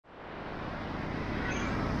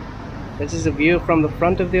This is a view from the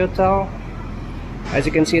front of the hotel. As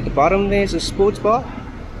you can see at the bottom, there's a sports bar,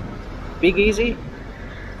 Big Easy,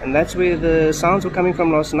 and that's where the sounds were coming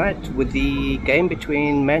from last night with the game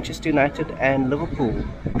between Manchester United and Liverpool.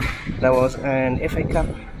 That was an FA Cup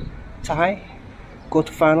tie,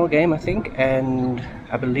 quarter-final game I think, and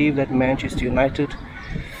I believe that Manchester United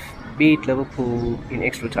beat Liverpool in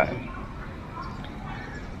extra time.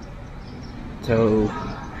 So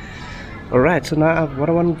alright, so now what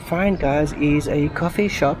I want to find, guys, is a coffee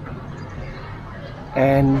shop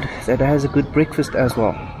and that has a good breakfast as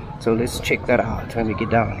well. So let's check that out when we get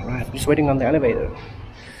down. Right, I'm just waiting on the elevator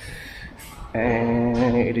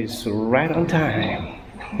and it is right on time.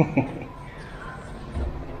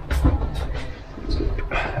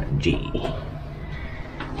 G,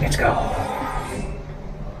 let's go.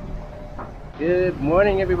 Good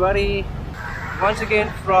morning, everybody. Once again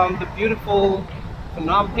from the beautiful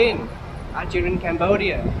Phnom Penh out here in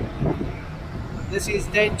Cambodia. This is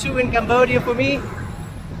day 2 in Cambodia for me,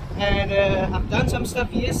 and I've done some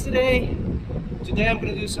stuff yesterday. Today I'm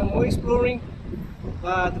going to do some more exploring,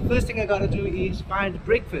 but the first thing I got to do is find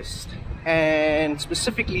breakfast, and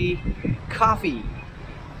specifically coffee.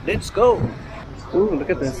 Let's go. Ooh, look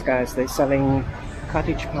at this, guys. They're selling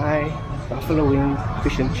cottage pie, buffalo wing,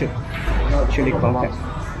 fish and chip, chili con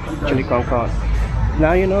carne.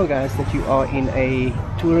 Now you know, guys, that you are in a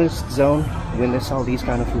tourist zone when they sell these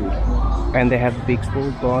kind of food, and they have big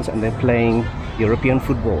sports bars and they're playing European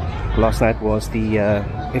football. Last night was the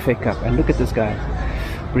FA Cup, and look at this, guy.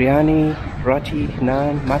 Biryani, roti,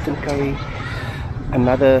 naan, mutton curry,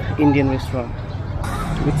 another Indian restaurant.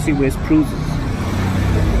 Let's see where's Cruises.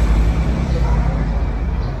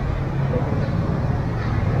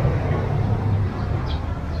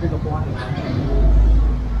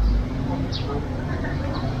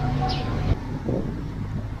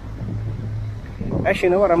 Actually,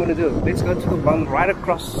 you know what I'm going to do? Let's go to the one right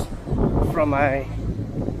across from my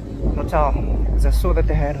hotel, because I saw that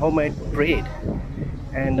they had homemade bread,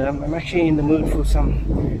 and I'm actually in the mood for some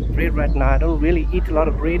bread right now. I don't really eat a lot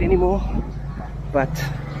of bread anymore, but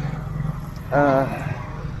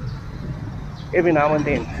every now and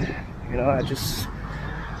then, you know, I just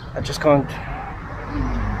can't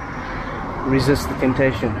resist the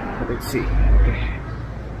temptation. Let's see. Okay.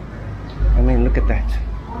 I mean, look at that.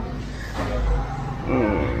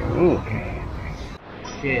 Okay.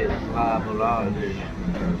 Cheers.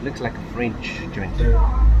 Looks like a French joint.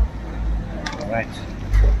 Alright.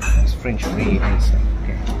 It's French bread and stuff.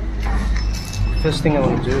 Okay. First thing I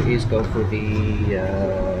want to do is go for the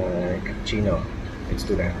cappuccino. Let's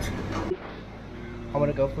do that. I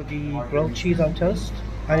want to go for the grilled cheese on toast,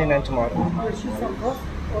 onion and tomato.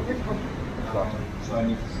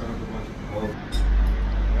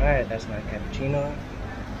 Right, that's my cappuccino.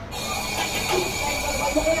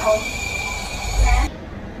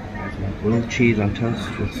 There's my grilled cheese on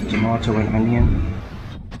toast with tomato and onion.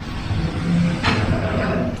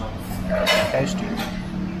 Tasty.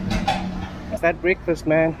 That's that breakfast,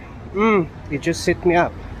 man. It just set me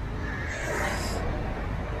up.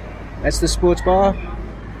 That's the sports bar.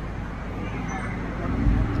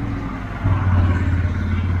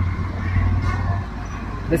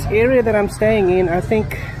 This area that I'm staying in, I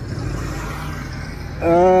think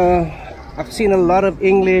I've seen a lot of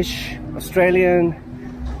English, Australian,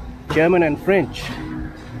 German and French,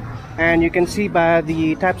 and you can see by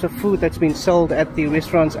the types of food that's been sold at the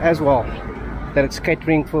restaurants as well that it's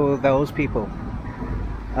catering for those people.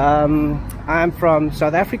 I'm from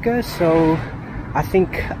South Africa, so I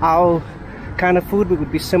think our kind of food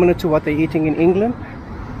would be similar to what they're eating in England,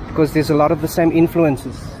 because there's a lot of the same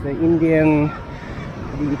influences, the Indian,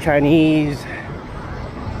 the Chinese.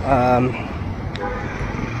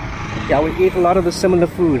 Yeah, we eat a lot of the similar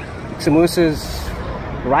food, samosas,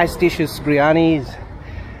 rice dishes, biryanis,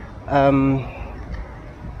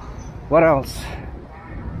 what else,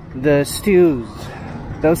 the stews,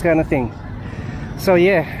 those kind of things. So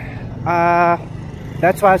yeah,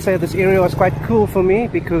 that's why I say this area was quite cool for me,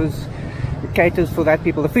 because it caters for that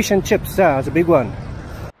people. The fish and chips is a big one.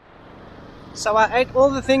 So I ate all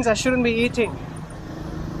the things I shouldn't be eating.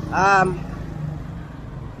 I'm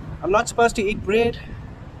not supposed to eat bread,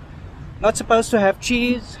 not supposed to have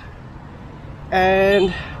cheese,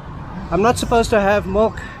 and I'm not supposed to have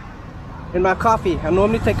milk in my coffee. I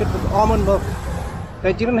normally take it with almond milk.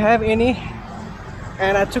 They didn't have any,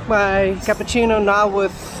 and I took my cappuccino now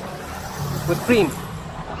with cream.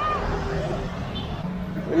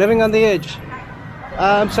 We're living on the edge.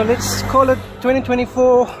 So let's call it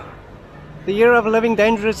 2024, the year of living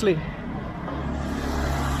dangerously.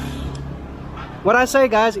 What I say,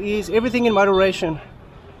 guys, is everything in moderation.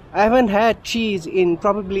 I haven't had cheese in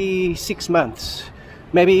probably 6 months,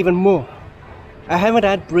 maybe even more. I haven't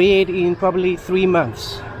had bread in probably 3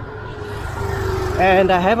 months.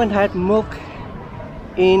 And I haven't had milk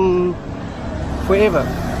in forever.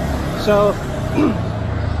 So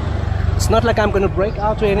it's not like I'm gonna break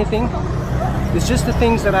out or anything. It's just the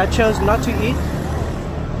things that I chose not to eat.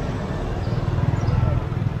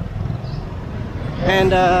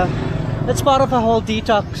 And it's part of a whole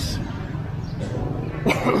detox.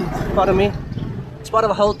 Pardon me. It's part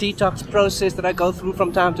of a whole detox process that I go through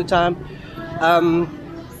from time to time.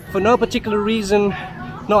 For no particular reason,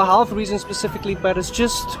 no health reason specifically, but it's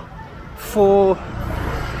just for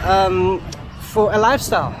a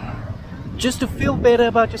lifestyle. Just to feel better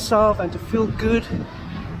about yourself and to feel good.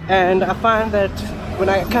 And I find that when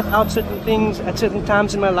I cut out certain things at certain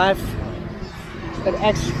times in my life, it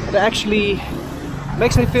actually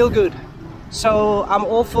makes me feel good. So I'm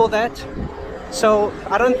all for that. So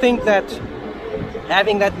I don't think that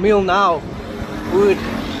having that meal now would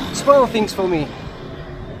spoil things for me.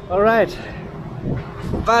 Alright.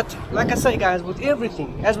 But like I say guys, with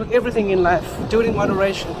everything, as with everything in life, do it in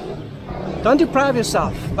moderation. Don't deprive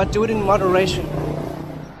yourself, but do it in moderation.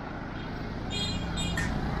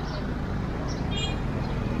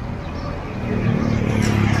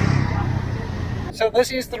 So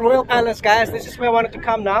this is the Royal Palace, guys. This is where I wanted to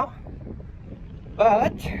come now,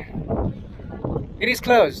 but it is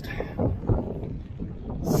closed.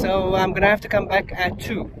 So I'm gonna have to come back at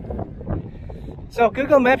 2. So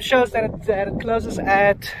Google Maps shows that it closes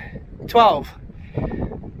at 12,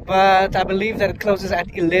 but I believe that it closes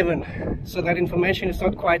at 11. So that information is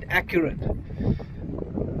not quite accurate.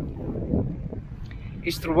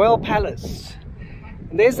 It's the Royal Palace.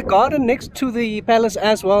 And there's the garden next to the palace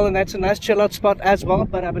as well, and that's a nice chill out spot as well,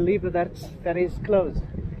 but I believe that is closed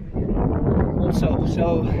also.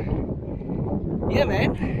 So yeah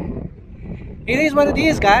man, it is what it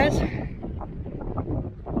is guys.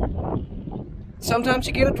 Sometimes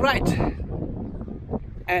you get it right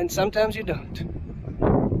and sometimes you don't.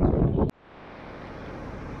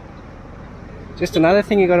 Just another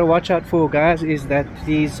thing you got to watch out for guys is that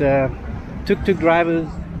these tuk-tuk drivers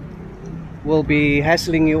will be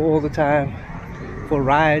hassling you all the time for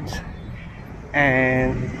rides,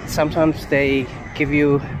 and sometimes they give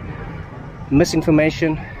you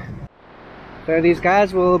misinformation. So these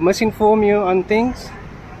guys will misinform you on things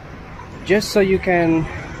just so you can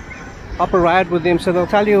hop a ride with them. So they'll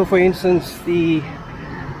tell you, for instance, the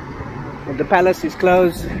palace is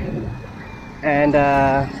closed and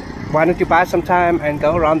why don't you buy some time and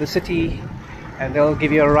go around the city, and they'll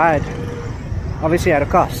give you a ride, obviously at a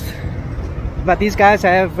cost. But these guys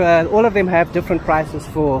have, all of them have different prices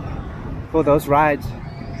for those rides.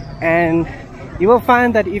 And you will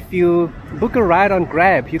find that if you book a ride on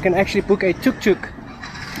Grab, you can actually book a tuk-tuk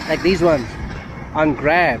like these ones on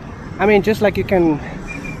Grab. I mean, just like you can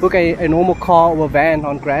book a normal car or van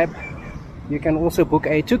on Grab, you can also book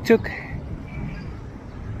a tuk-tuk,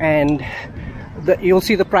 and you'll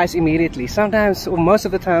see the price immediately. Sometimes, or most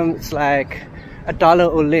of the time, it's like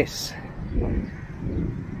 $1 or less.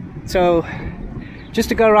 So just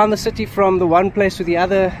to go around the city from the one place to the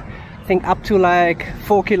other, I think up to like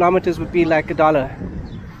 4 kilometers would be like $1.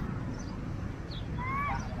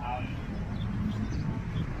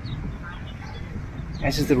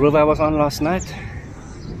 This is the river I was on last night.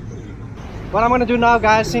 What I'm going to do now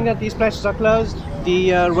guys, seeing that these places are closed,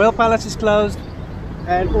 the Royal Palace is closed,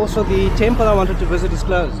 and also the temple I wanted to visit is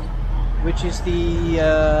closed, which is the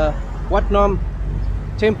PHNOM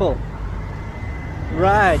temple.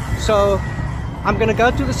 Right, so I'm gonna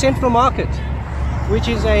go to the Central Market, which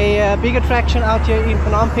is a big attraction out here in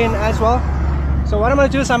Phnom Penh as well. So what I'm gonna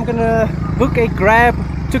do is I'm gonna book a Grab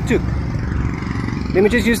tuk-tuk. Let me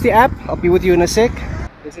just use the app. I'll be with you in a sec.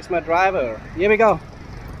 This is my driver. Here we go.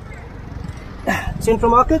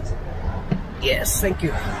 Central Market? Yes, thank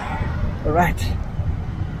you. All right.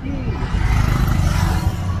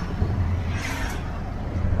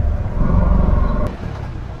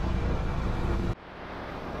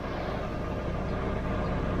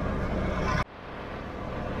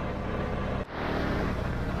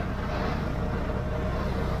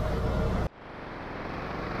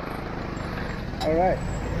 Alright,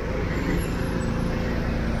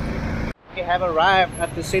 we have arrived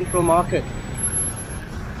at the Central Market.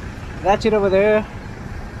 That's it over there.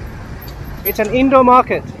 It's an indoor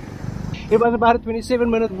market. It was about a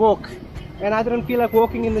 27-minute walk, and I didn't feel like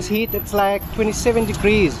walking in this heat. It's like 27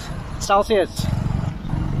 degrees Celsius.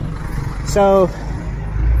 So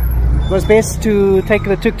it was best to take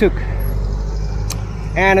the tuk-tuk,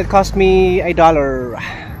 and it cost me $1.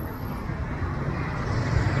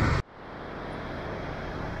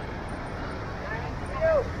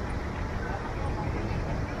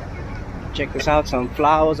 Check this out, some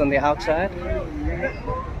flowers on the outside.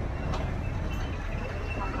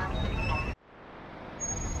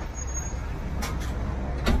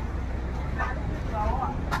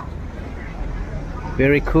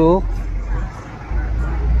 Very cool.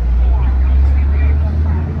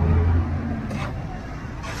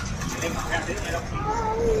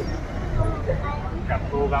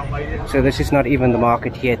 So this is not even the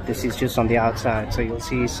market yet, this is just on the outside, so you'll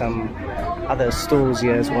see some other stalls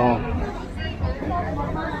here as well.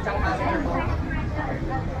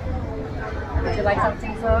 Would you like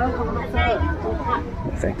something, sir?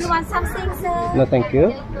 Thanks. You want something, sir? No, thank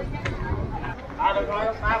you.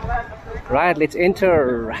 Right, let's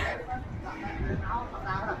enter.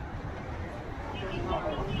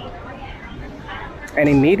 And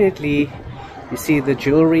immediately you see the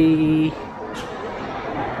jewelry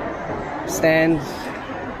stands.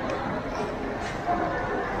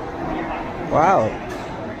 Wow.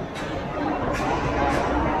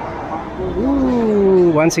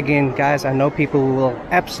 Ooh, once again, guys, I know people will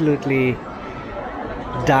absolutely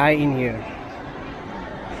die in here.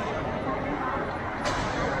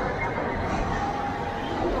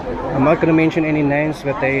 I'm not going to mention any names,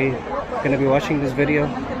 but they're going to be watching this video.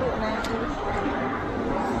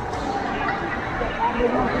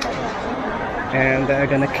 And they're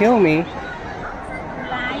going to kill me.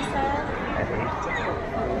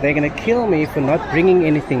 They're going to kill me for not bringing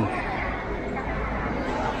anything.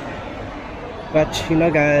 But you know,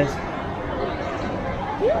 guys,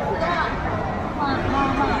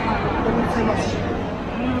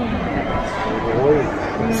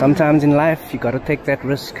 sometimes in life you got to take that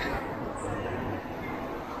risk.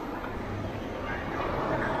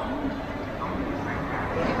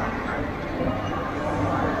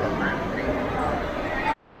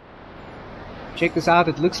 Check this out,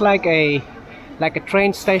 it looks like a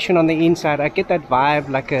train station on the inside. I get that vibe,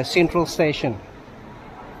 like a central station.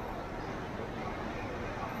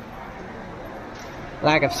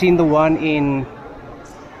 Like I've seen the one in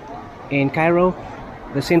Cairo,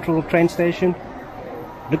 the central train station.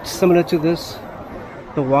 Looks similar to this.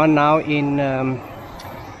 The one now in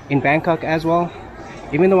Bangkok as well.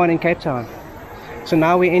 Even the one in Cape Town. So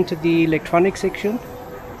now we enter the electronic section,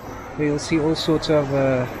 where you'll see all sorts of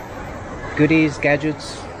goodies,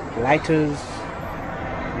 gadgets, lighters,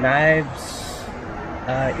 knives,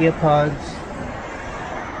 earpods.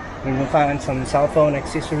 You will find some cell phone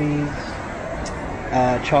accessories,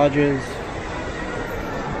 chargers,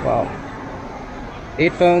 wow,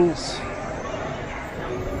 headphones,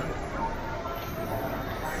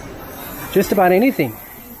 just about anything.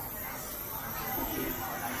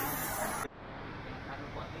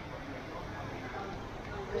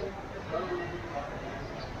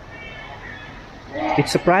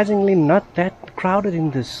 It's surprisingly not that crowded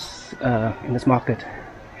in this market.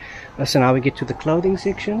 So now we get to the clothing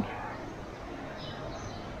section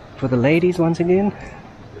for the ladies once again.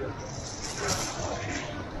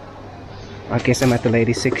 I guess I'm at the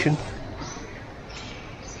ladies section.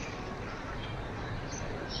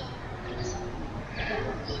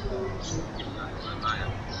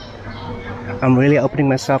 I'm really opening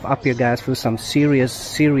myself up here, guys, for some serious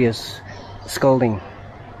scolding.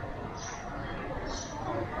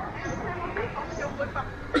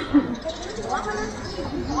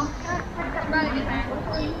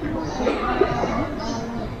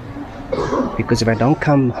 Because if I don't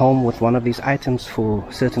come home with one of these items for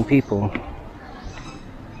certain people,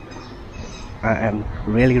 I am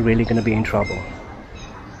really going to be in trouble.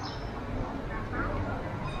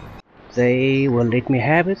 They will let me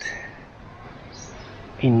have it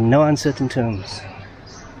in no uncertain terms.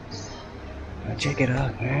 Now check it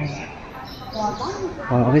out, man.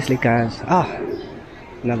 Well, obviously, guys,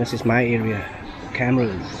 now this is my area.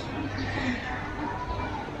 Cameras.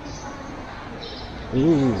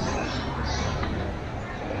 Ooh.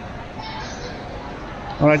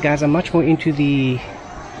 Alright, guys, I'm much more into the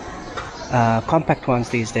compact ones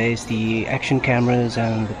these days, the action cameras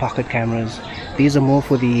and the pocket cameras. These are more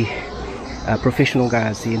for the professional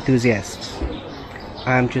guys, the enthusiasts.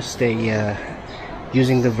 I'm just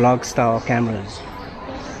using the vlog style cameras.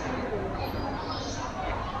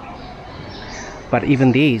 But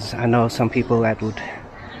even these, I know some people that would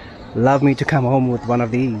love me to come home with one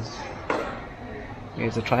of these.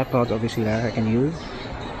 Here's a tripod, obviously, that I can use.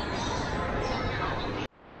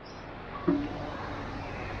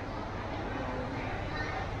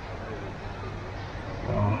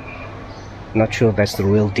 Not sure if that's the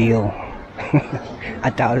real deal. I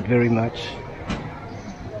doubt it very much.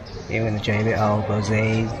 Even the JBL,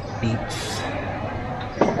 Bose, Beats.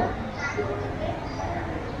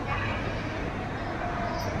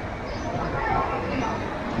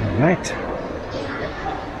 Right.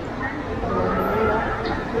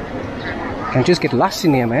 Can just get lost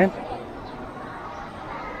in here, man.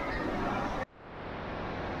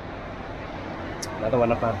 Another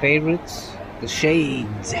one of my favorites, the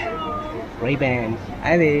shades. Ray-Ban.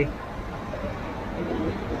 Hi there.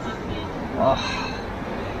 Oh.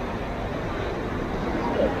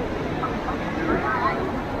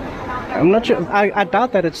 I'm not sure. I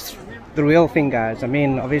doubt that it's the real thing, guys. I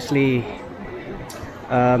mean, obviously,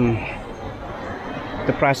 the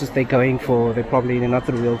prices they're going for, they're probably not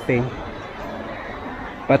the real thing.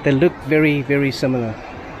 But they look very, very similar.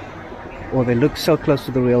 Or they look so close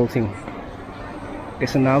to the real thing. Okay,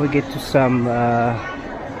 so now we get to some,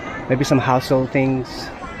 maybe some household things.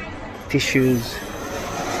 Tissues.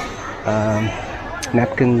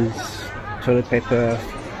 Napkins. Toilet paper.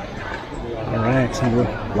 Alright, some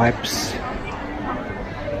wipes.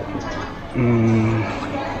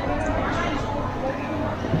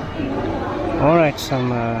 Alright,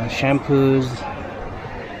 some shampoos,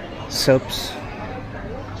 soaps,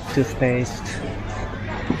 toothpaste.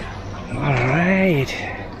 Alright,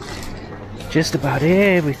 just about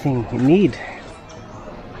everything you need.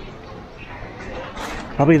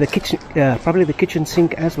 Probably the kitchen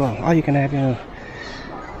sink as well. Oh, you can have your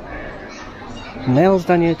nails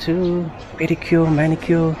done here too, pedicure,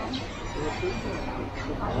 manicure.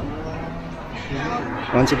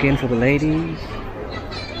 Once again for the ladies.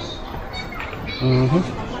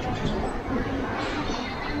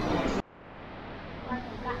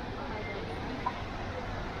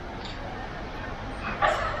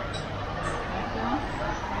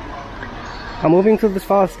 I'm moving through this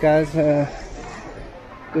fast, guys,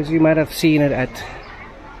 because you might have seen it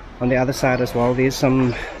on the other side as well. There's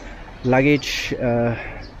some luggage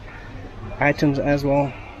items as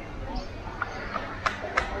well.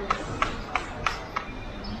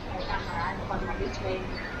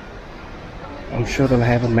 I'm sure they'll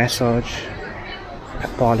have a massage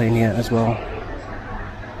parlor in here as well.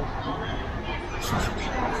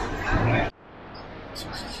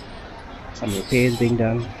 Some repairs being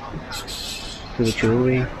done to the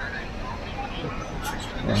jewelry.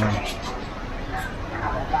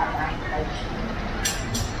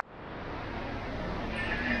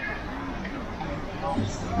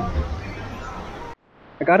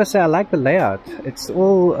 I gotta say, I like the layout. It's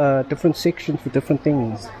all different sections for different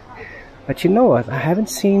things. But you know what? I haven't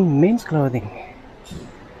seen men's clothing.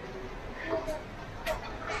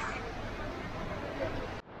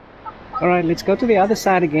 Alright, let's go to the other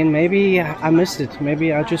side again. Maybe I missed it.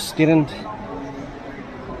 Maybe I just didn't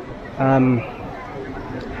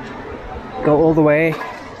go all the way.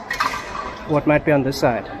 What might be on this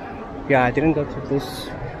side? Yeah, I didn't go to this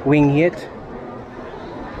wing yet.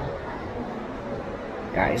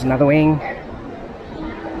 Guys, another wing.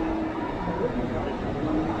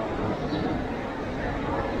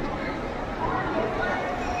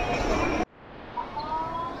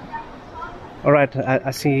 Alright,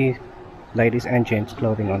 I see ladies and gents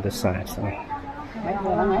clothing on this side. So.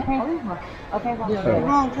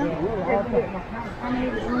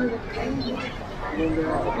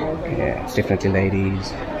 Yeah, it's definitely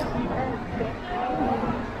ladies.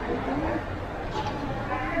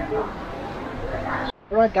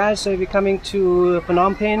 Alright guys, so if you're coming to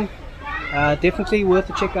Phnom Penh, definitely worth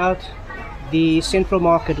to check out the Central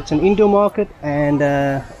Market. It's an indoor market, and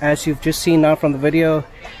as you've just seen now from the video,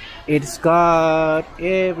 it's got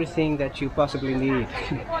everything that you possibly need.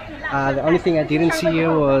 The only thing I didn't see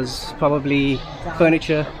here was probably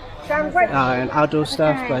furniture and outdoor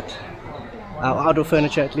stuff, but outdoor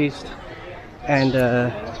furniture at least, and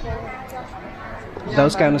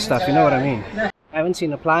those kind of stuff, you know what I mean. I haven't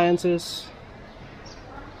seen appliances,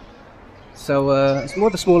 so it's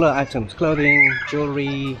more the smaller items, clothing,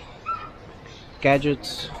 jewelry,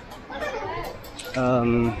 gadgets,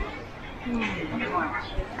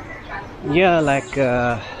 yeah,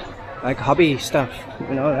 like hobby stuff,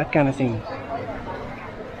 you know, that kind of thing.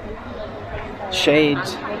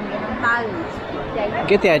 Shades.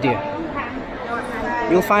 Get the idea.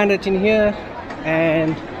 You'll find it in here,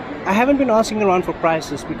 and I haven't been asking around for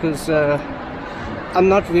prices because I'm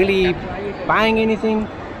not really buying anything,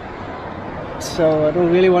 so I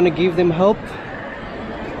don't really want to give them hope.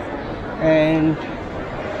 And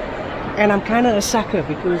I'm kind of a sucker,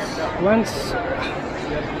 because once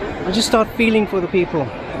I just start feeling for the people,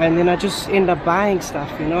 and then I just end up buying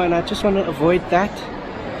stuff, you know, and I just want to avoid that,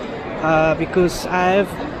 because I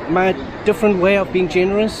have my different way of being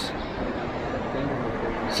generous.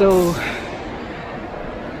 So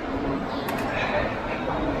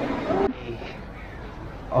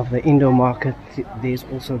of the indoor market, there's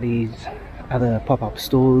also these other pop-up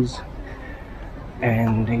stores.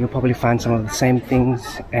 and you'll probably find some of the same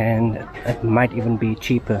things, and it might even be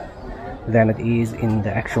cheaper than it is in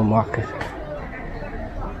the actual market.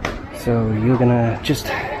 So you're gonna just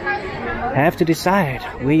have to decide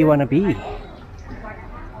where you want to be,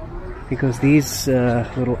 because these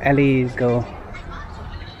little alleys go,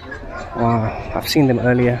 wow, I've seen them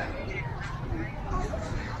earlier.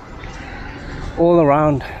 All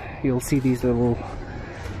around you'll see these little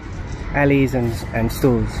alleys and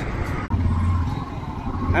stores.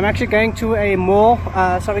 I'm actually going to a mall,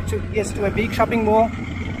 to a big shopping mall.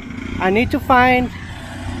 I need to find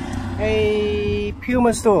a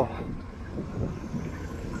Puma store,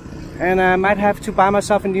 and I might have to buy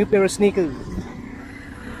myself a new pair of sneakers.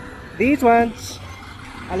 These ones,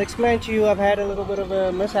 I'll explain to you, I've had a little bit of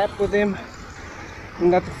a mishap with them.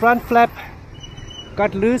 And that the front flap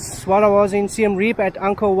got loose while I was in Siem Reap at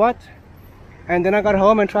Angkor Wat, and then I got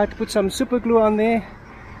home and tried to put some super glue on there,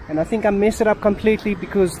 and I think I messed it up completely,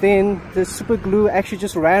 because then the super glue actually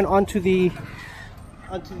just ran onto the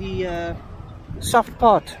soft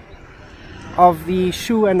part of the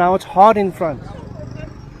shoe, and now it's hard in front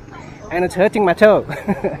and it's hurting my toe.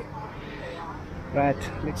 Right,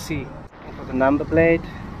 let's see. For the number plate,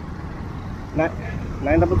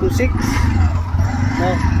 9226.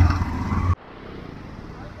 No.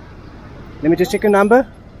 Let me just check your number.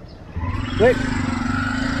 Wait.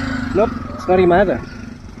 Nope, it's not him either.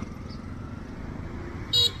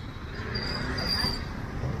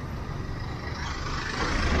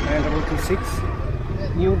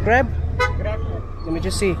 You grab? Let me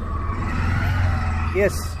just see.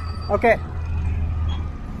 Yes. Okay.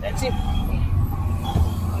 That's it.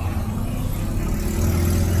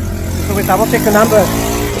 So we double check the number.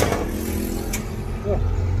 Oh,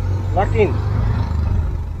 locked in.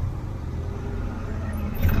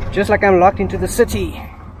 Just like I'm locked into the city.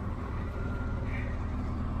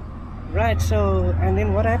 Right, so, and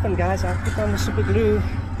then what happened, guys? I put on the super glue,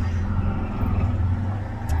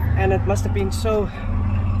 and it must have been so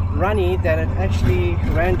runny that it actually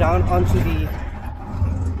ran down onto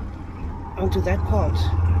that part,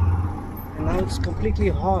 and now it's completely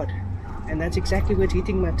hard, and that's exactly where it's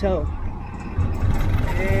hitting my toe.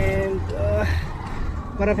 And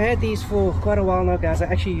but I've had these for quite a while now, guys. I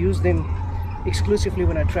actually use them exclusively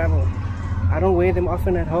when I travel. I don't wear them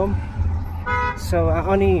often at home, so I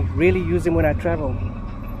only really use them when I travel.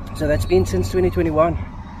 So that's been since 2021,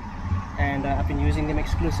 and I've been using them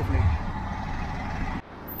exclusively.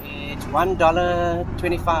 It's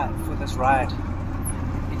 $1.25 for this ride.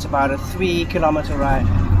 It's about a 3-kilometer ride,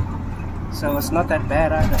 so it's not that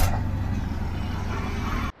bad either.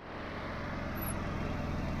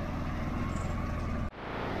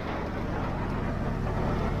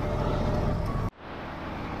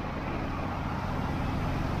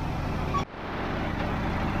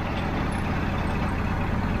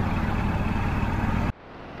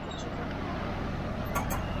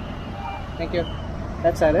 Thank you.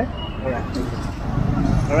 That's it, eh? Oh,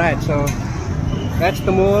 yeah. Alright, so that's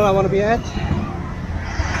the mall I want to be at.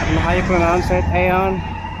 I don't know how you pronounce it. Aeon.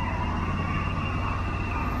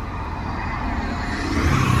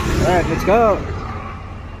 Alright, let's go.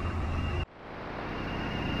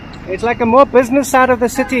 It's like a more business side of the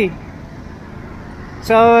city.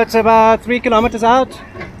 So it's about 3 kilometers out.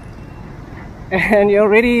 And you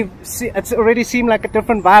already see, it's already seemed like a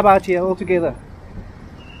different vibe out here altogether.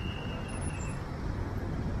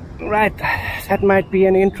 Right, that might be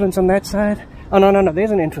an entrance on that side. Oh no,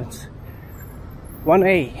 there's an entrance.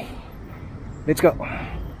 1A. Let's go.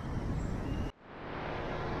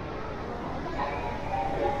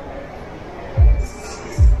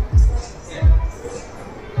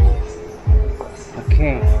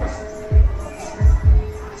 Okay.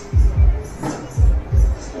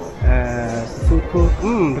 Food court.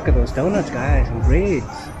 Look at those donuts, guys, and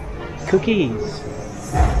breads, cookies.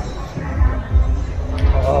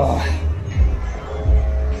 Oh.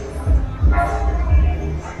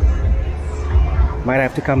 Might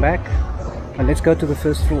have to come back, and let's go to the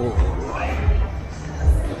first floor.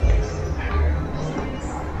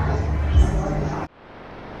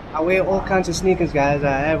 I wear all kinds of sneakers, guys.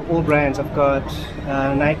 I have all brands. I've got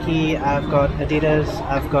Nike, I've got Adidas,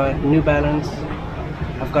 I've got New Balance,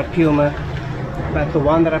 I've got Puma, but the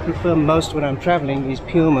one that I prefer most when I'm traveling is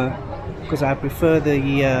Puma, because I prefer the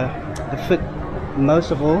fit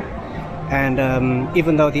most of all. And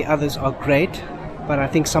even though the others are great, but I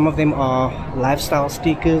think some of them are lifestyle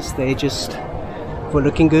sneakers. They're just for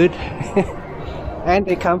looking good and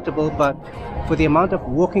they're comfortable, but for the amount of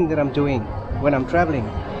walking that I'm doing when I'm traveling,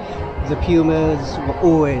 the Pumas were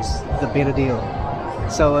always the better deal.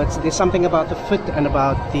 So there's something about the fit and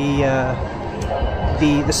about the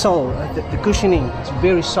the sole, the cushioning, it's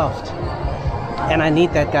very soft, and I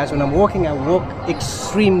need that, guys. When I'm walking, I walk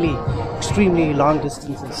extremely long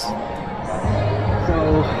distances.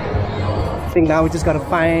 So I think now we just got to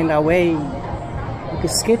find our way,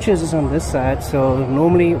 because Skechers is on this side. So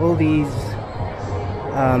normally all these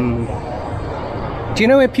do you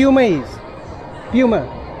know where Puma is? Puma.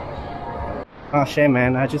 Oh shame,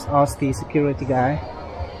 man, I just asked the security guy,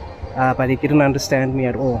 but he didn't understand me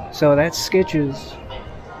at all. So that's Skechers,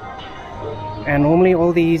 and normally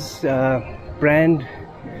all these brand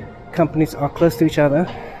companies are close to each other.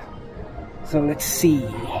 So let's see.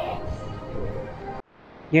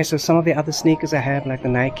 Yeah, so some of the other sneakers I have, like the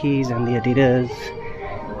Nikes and the Adidas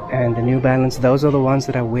and the New Balance, those are the ones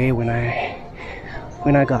that I wear when I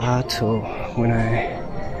go out, or when I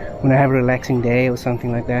have a relaxing day or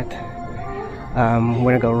something like that.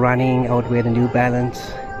 When I go running, I would wear the New Balance.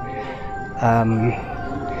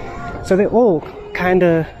 So they're all kind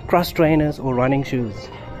of cross trainers or running shoes.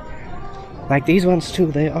 Like these ones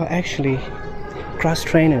too, they are actually cross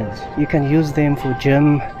trainers. You can use them for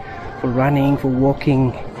gym, for running, for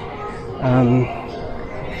walking.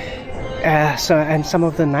 So, and some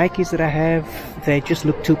of the Nikes that I have, they just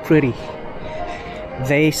look too pretty.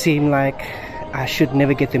 They seem like I should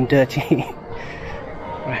never get them dirty.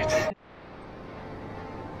 Right.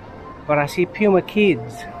 But I see Puma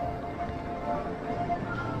Kids.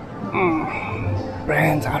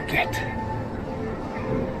 Brands outlet.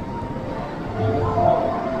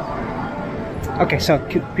 Okay, so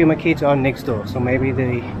Puma Kids are next door, so maybe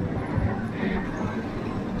they...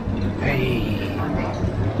 Hey,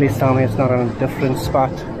 please tell me it's not on a different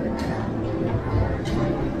spot.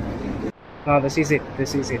 No, this is it.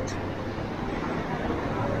 This is it.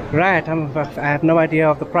 Right, I have no idea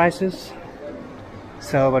of the prices,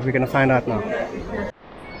 so but we're gonna find out now.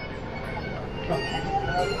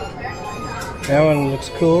 That one looks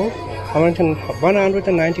cool. $194.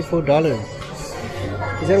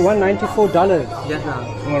 Is that $194? Yes,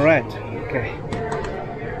 ma'am. All right. Okay.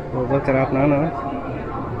 We'll look it up now.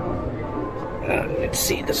 Let's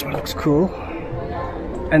see. This one looks cool.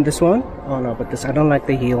 And this one? Oh no, but this, I don't like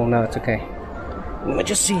the heel. No, it's okay. Let me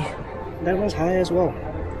just see. That one's high as well.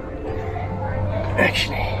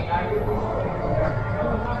 Actually.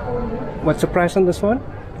 What's the price on this one?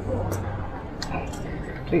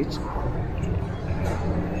 Please.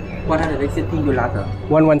 160 you ladder.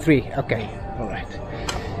 113. Okay. Alright.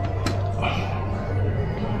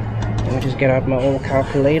 Let me just get out my old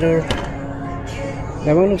calculator.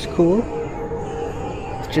 That one looks cool.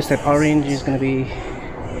 It's just that orange is gonna be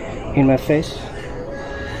in my face.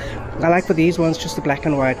 I like for these ones just the black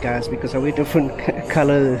and white, guys, because I wear different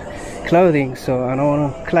color clothing, so I don't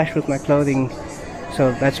want to clash with my clothing.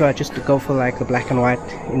 So that's why I just go for like the black and white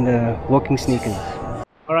in the walking sneakers.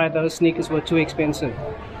 Alright, those sneakers were too expensive.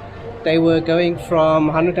 They were going from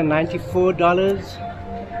 $194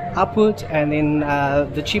 upwards, and then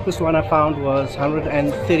the cheapest one I found was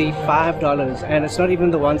 $135, and it's not even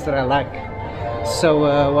the ones that I like. So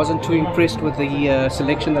I wasn't too impressed with the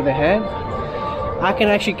selection that they had. I can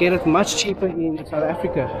actually get it much cheaper in South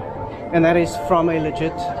Africa, and that is from a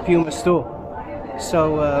legit Puma store.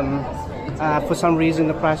 So for some reason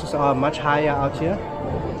the prices are much higher out here.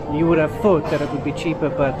 You would have thought that it would be cheaper,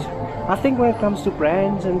 but I think when it comes to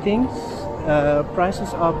brands and things,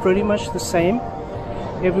 prices are pretty much the same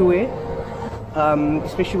everywhere,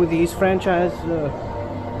 especially with these franchise,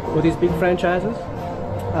 with these big franchises.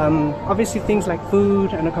 Obviously things like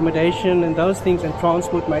food and accommodation and those things and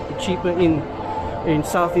transport might be cheaper in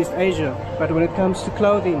Southeast Asia, but when it comes to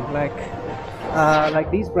clothing,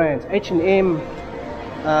 like these brands, H&M,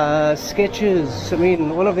 Skechers, I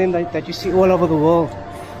mean all of them that you see all over the world,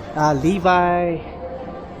 Levi,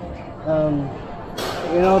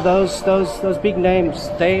 you know, those big names,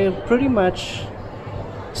 they're pretty much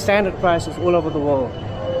standard prices all over the world.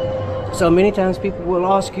 So many times people will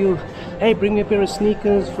ask you, hey, bring me a pair of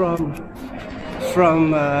sneakers from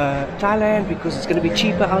Thailand because it's going to be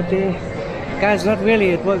cheaper out there. Guys, not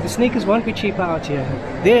really. Well, the sneakers won't be cheaper out here.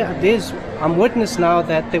 I'm witness now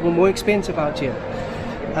that they were more expensive out here.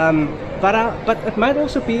 But it might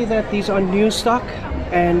also be that these are new stock,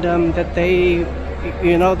 and that they,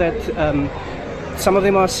 you know, that some of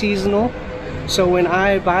them are seasonal. So when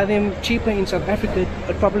I buy them cheaper in South Africa,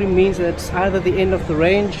 it probably means that it's either the end of the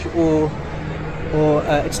range, or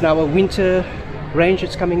it's now a winter range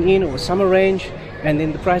that's coming in, or a summer range, and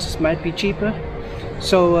then the prices might be cheaper.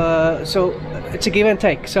 So it's a give and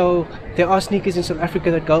take. So there are sneakers in South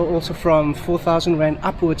Africa that go also from 4,000 Rand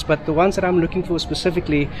upwards, but the ones that I'm looking for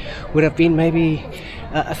specifically would have been maybe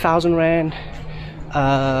 1,000 Rand,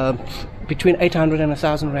 between 800 and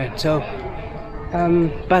 1,000 Rand. So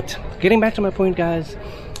But getting back to my point, guys,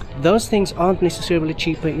 those things aren't necessarily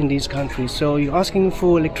cheaper in these countries. So you're asking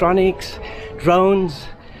for electronics, drones,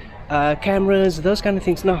 cameras, those kind of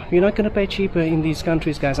things. No, you're not going to pay cheaper in these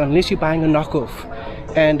countries, guys, unless you're buying a knockoff.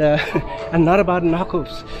 And I'm not about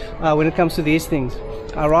knockoffs when it comes to these things.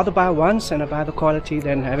 I'd rather buy once and I buy the quality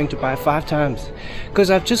than having to buy 5 times,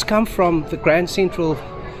 because I've just come from the Grand Central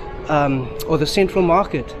or the Central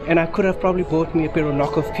Market, and I could have probably bought me a pair of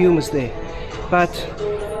knockoff Pumas there, but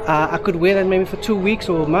I could wear that maybe for 2 weeks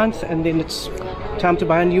or a month, and then it's time to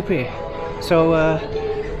buy a new pair. So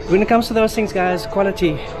when it comes to those things, guys,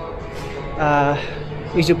 quality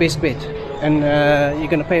is your best bet, and you're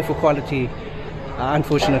gonna pay for quality,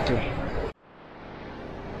 unfortunately.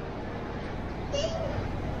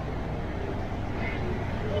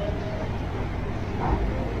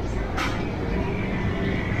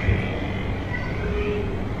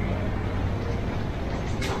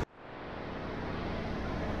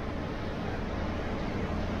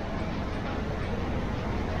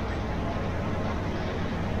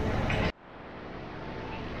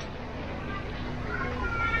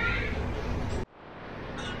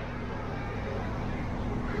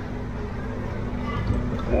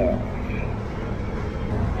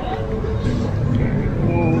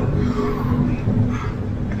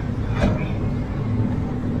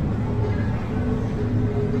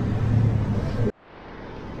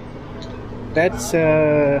 That's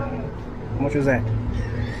what was that?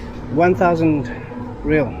 1,000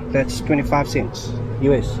 real. That's 25 cents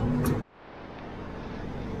US.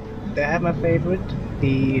 They have my favorite,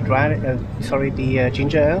 the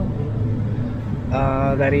ginger ale.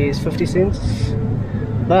 That is 50 cents,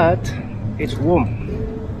 but it's warm.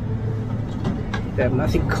 They have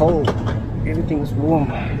nothing cold. Everything's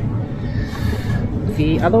warm.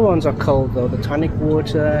 The other ones are cold though. The tonic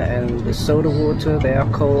water and the soda water, they are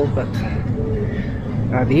cold, but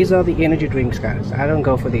these are the energy drinks, guys. I don't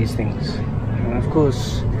go for these things. And of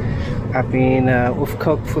course, I've been off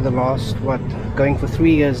coke for the last, going for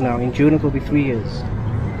 3 years now. In June it will be 3 years.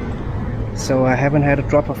 So I haven't had a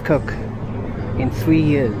drop of coke in 3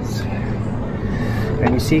 years.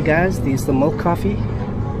 And you see, guys, these are the milk coffee.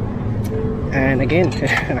 And again,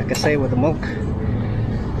 like I say, with the milk.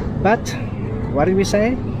 But what did we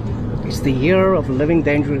say? It's the year of living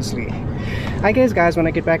dangerously. I guess, guys, when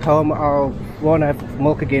I get back home, I'll want to have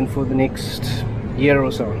milk again for the next year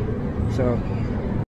or so. So